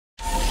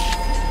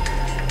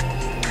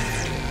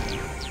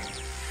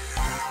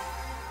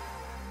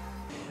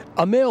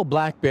A male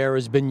black bear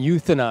has been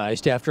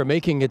euthanized after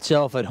making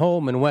itself at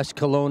home in West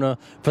Kelowna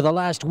for the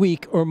last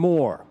week or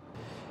more.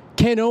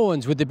 Ken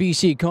Owens with the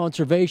BC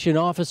Conservation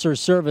Officer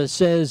Service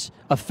says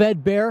a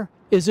fed bear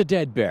is a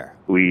dead bear.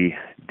 We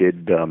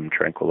did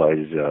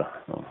tranquilize a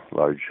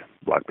large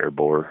black bear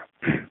boar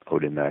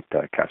out in that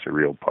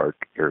Casareel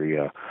Park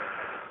area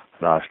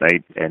last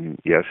night, and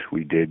yes,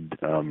 we did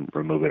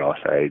remove it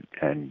offsite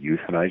and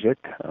euthanize it,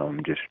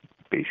 just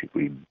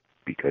basically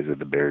because of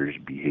the bear's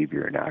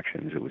behavior and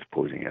actions. It was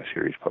posing a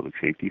serious public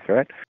safety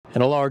threat.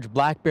 And a large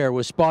black bear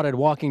was spotted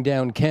walking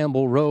down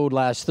Campbell Road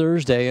last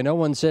Thursday, and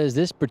Owens says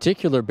this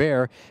particular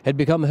bear had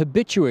become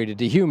habituated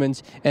to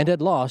humans and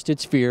had lost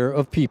its fear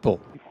of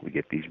people. We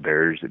get these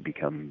bears that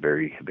become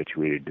very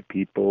habituated to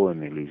people,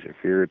 and they lose their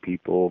fear of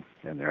people,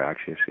 and they're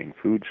accessing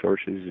food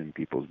sources in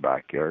people's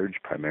backyards,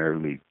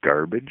 primarily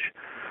garbage,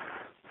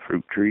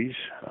 fruit trees,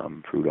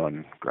 fruit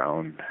on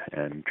ground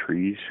and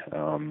trees,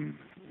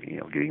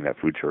 getting that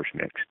food source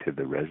next to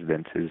the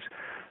residences.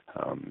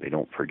 They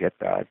don't forget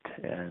that,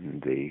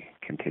 and they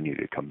continue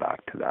to come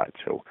back to that.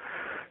 So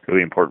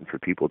really important for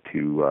people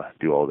to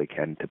do all they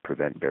can to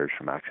prevent bears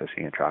from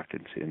accessing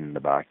attractants in the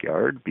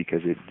backyard,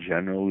 because it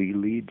generally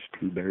leads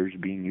to bears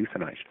being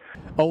euthanized.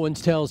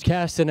 Owens tells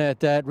Castanet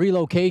that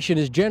relocation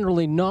is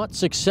generally not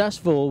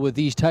successful with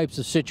these types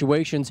of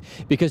situations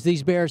because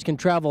these bears can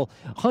travel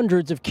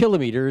hundreds of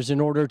kilometers in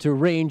order to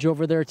range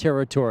over their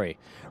territory.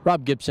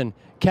 Rob Gibson,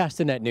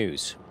 Castanet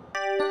News.